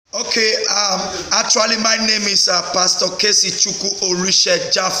Okay, actually my name is Pastor Kassy Chukwu Orishe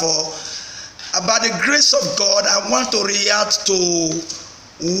Jafo. By the grace of God, I want to react to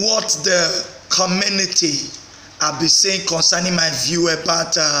what the community have been saying concerning my view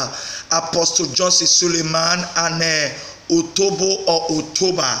about Apostle Suleiman and Otobo or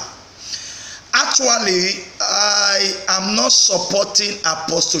Otobo. Actually, I am not supporting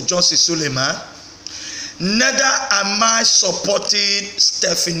Apostle Suleiman. Neither am I supporting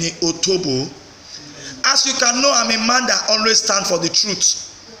Stephanie Otobo. As you can know, I'm a man that always stands for the truth.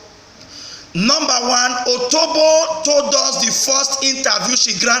 Number one, Otobo told us the first interview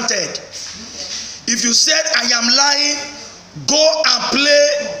she granted. If you said I am lying, go and play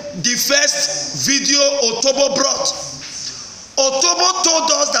the first video Otobo brought. Otobo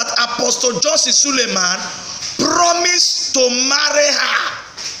told us that Apostle Suleiman promised to marry her.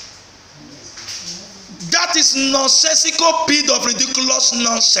 That is nonsensical bit of ridiculous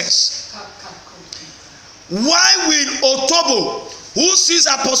nonsense. Why will Otobo, who sees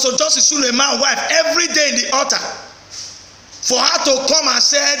Apostle Suleiman's wife every day in the altar, for her to come and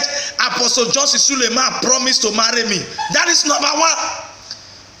said Apostle Suleiman promised to marry me? That is number one.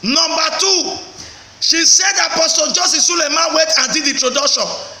 Number two, she said Apostle Suleiman went and did the introduction.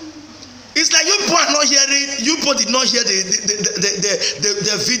 It's like you people are not hearing, you people did not hear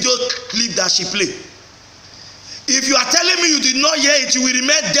the video clip that she played. If you are telling me you did not hear it, you will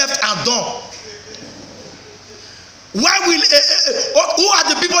remain deaf and dumb. Why will who are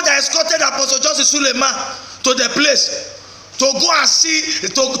the people that escorted Apostle Suleiman to the place to go and see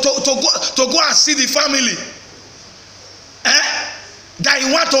to go and see the family that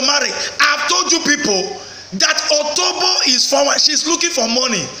you want to marry? I've told you people that Otobo is forward. She's looking for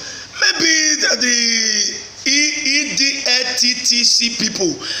money. Maybe the EDLTTC people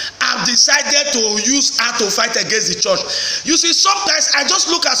have decided to use her to fight against the church. You see, sometimes I just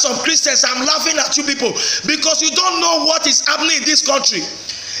look at some Christians, I'm laughing at you people because you don't know what is happening in this country.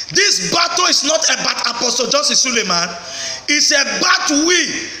 This battle is not about Apostle Suleiman. It's about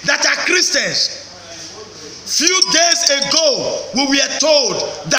we that are Christians. Few days ago, we were told that